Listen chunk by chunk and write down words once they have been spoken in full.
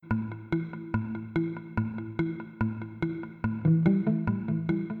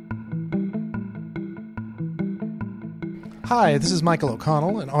Hi, this is Michael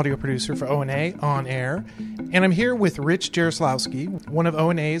O'Connell, an audio producer for O&A On Air, and I'm here with Rich Jaroslawski, one of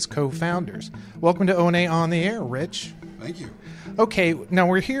O&A's co-founders. Welcome to O&A On the Air, Rich. Thank you. Okay, now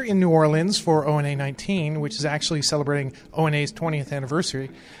we're here in New Orleans for O&A 19, which is actually celebrating O&A's 20th anniversary.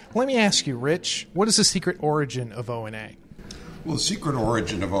 Let me ask you, Rich, what is the secret origin of O&A? Well, the secret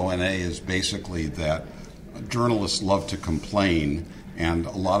origin of O&A is basically that journalists love to complain, and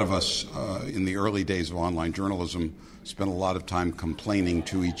a lot of us in the early days of online journalism spent a lot of time complaining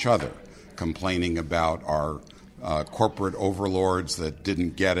to each other, complaining about our corporate overlords that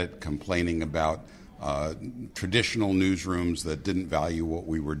didn't get it, complaining about traditional newsrooms that didn't value what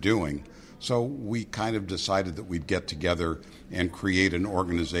we were doing. So we kind of decided that we'd get together and create an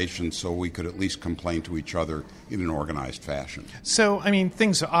organization so we could at least complain to each other in an organized fashion. So, I mean,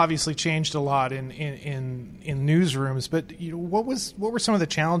 things obviously changed a lot in newsrooms, but what were some of the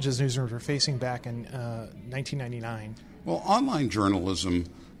challenges newsrooms were facing back in 1999? Well, online journalism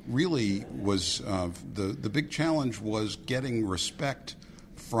really was the big challenge was getting respect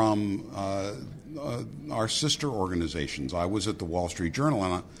from our sister organizations. I was at the Wall Street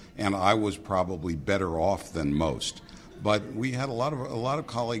Journal, and I was probably better off than most. But we had a lot of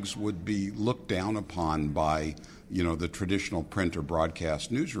colleagues would be looked down upon by the traditional print or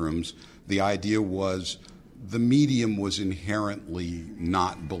broadcast newsrooms. The idea was the medium was inherently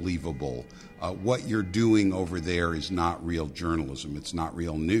not believable. What you're doing over there is not real journalism. It's not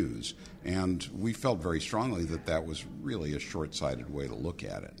real news. And we felt very strongly that that was really a short-sighted way to look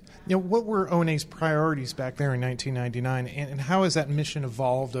at it. What were O&A's priorities back there in 1999, and how has that mission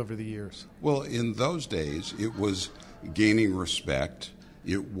evolved over the years? Well, in those days, it was gaining respect.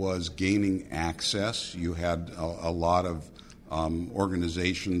 It was gaining access. You had a lot of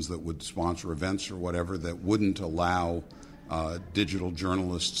organizations that would sponsor events or whatever that wouldn't allow digital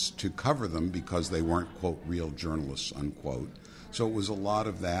journalists to cover them because they weren't, quote, real journalists, unquote. So it was a lot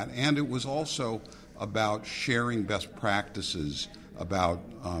of that. And it was also about sharing best practices, about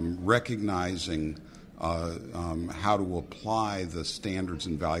recognizing how to apply the standards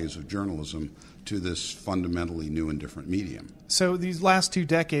and values of journalism to this fundamentally new and different medium. So these last 2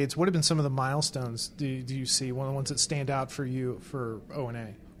 decades, what have been some of the milestones do you see, one of the ones that stand out for you for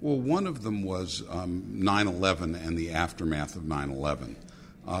O&A? Well, one of them was 9/11 and the aftermath of 9/11,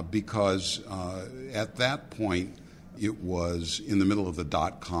 because at that point it was in the middle of the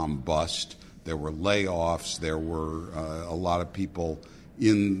dot-com bust. There were layoffs. There were a lot of people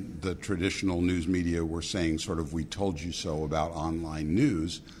in the traditional news media were saying sort of, we told you so about online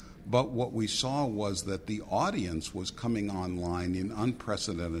news. But what we saw was that the audience was coming online in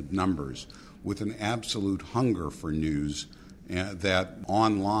unprecedented numbers with an absolute hunger for news, that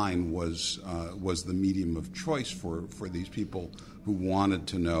online was the medium of choice for these people who wanted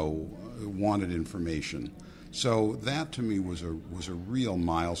to know, wanted information. So that to me was a real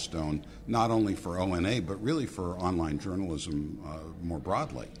milestone, not only for O&A, but really for online journalism more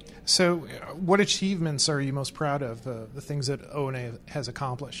broadly. So what achievements are you most proud of, the things that O&A has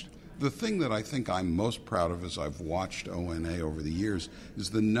accomplished? The thing that I think I'm most proud of as I've watched O&A over the years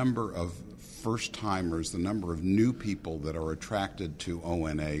is the number of first-timers, the number of new people that are attracted to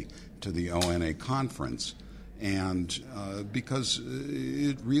O&A, to the O&A conference. And because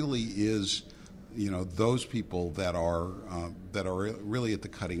it really is, those people that are really at the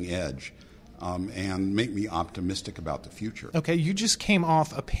cutting edge and make me optimistic about the future. Okay, you just came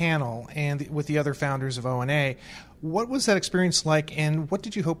off a panel and with the other founders of O&A. What was that experience like, and what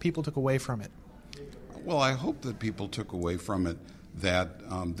did you hope people took away from it? Well, I hope that people took away from it that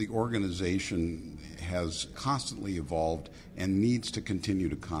the organization has constantly evolved and needs to continue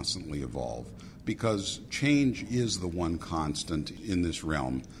to constantly evolve, because change is the one constant in this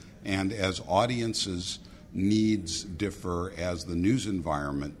realm. And as audiences' needs differ, as the news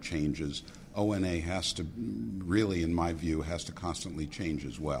environment changes, O&A has to really, in my view, has to constantly change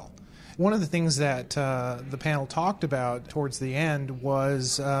as well. One of the things that the panel talked about towards the end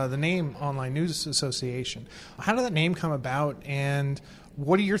was the name Online News Association. How did that name come about, and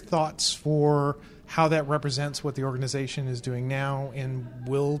what are your thoughts for how that represents what the organization is doing now and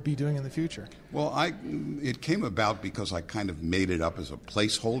will be doing in the future? Well, it came about because I kind of made it up as a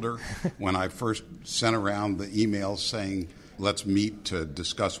placeholder when I first sent around the emails saying, let's meet to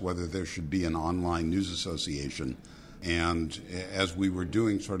discuss whether there should be an online news association. And as we were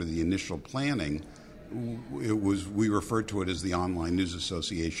doing sort of the initial planning, we referred to it as the Online News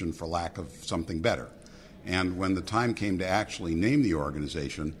Association for lack of something better. And when the time came to actually name the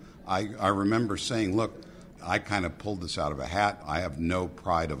organization, I remember saying, look, I kind of pulled this out of a hat. I have no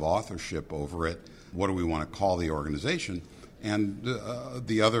pride of authorship over it. What do we want to call the organization? And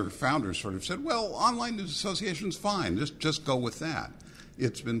the other founders sort of said, well, Online News Association's fine. Just go with that.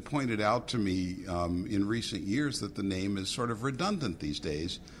 It's been pointed out to me in recent years that the name is sort of redundant these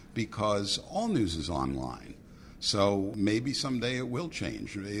days because all news is online. So maybe someday it will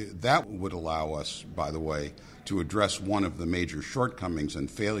change. That would allow us, by the way, to address one of the major shortcomings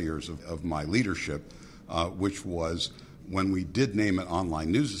and failures of my leadership, which was when we did name it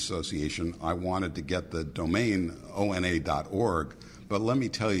Online News Association, I wanted to get the domain ona.org. But let me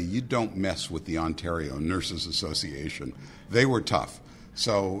tell you, you don't mess with the Ontario Nurses Association. They were tough.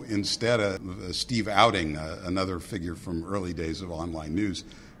 So instead of Steve Outing, another figure from early days of online news,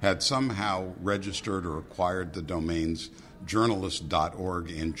 had somehow registered or acquired the domains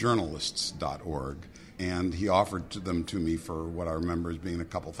journalist.org and journalists.org. And he offered them to me for what I remember as being a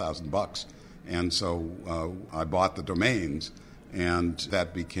couple $1,000. And so I bought the domains, and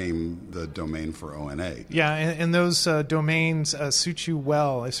that became the domain for ONA. Yeah, and those domains suit you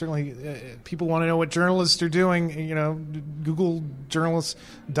well. Certainly, people want to know what journalists are doing. Google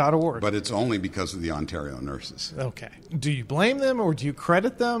journalists.org. But it's only because of the Ontario nurses. Okay. Do you blame them or do you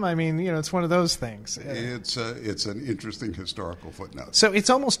credit them? I mean, it's one of those things. It's an interesting historical footnote. So it's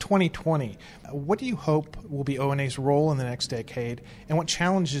almost 2020. What do you hope will be ONA's role in the next decade, and what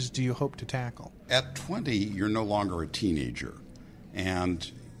challenges do you hope to tackle? At 20, you're no longer a teenager. And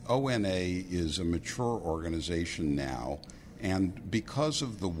ONA is a mature organization now, and because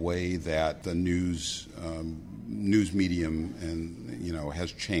of the way that the news medium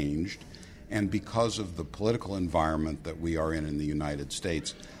has changed, and because of the political environment that we are in the United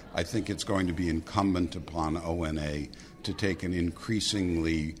States, I think it's going to be incumbent upon ONA to take an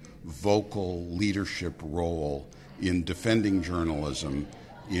increasingly vocal leadership role in defending journalism,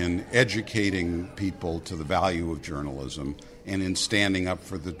 in educating people to the value of journalism, and in standing up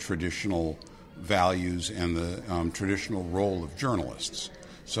for the traditional values and the traditional role of journalists.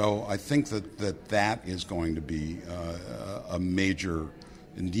 So I think that is going to be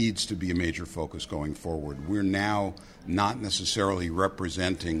needs to be a major focus going forward. We're now not necessarily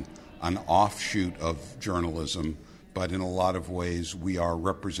representing an offshoot of journalism, but in a lot of ways we are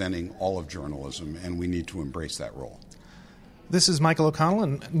representing all of journalism, and we need to embrace that role. This is Michael O'Connell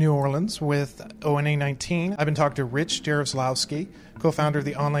in New Orleans with ONA 19. I've been talking to Rich Jaroslavsky, co-founder of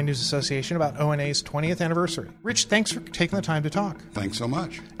the Online News Association, about ONA's 20th anniversary. Rich, thanks for taking the time to talk. Thanks so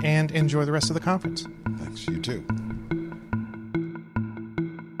much. And enjoy the rest of the conference. Thanks, you too.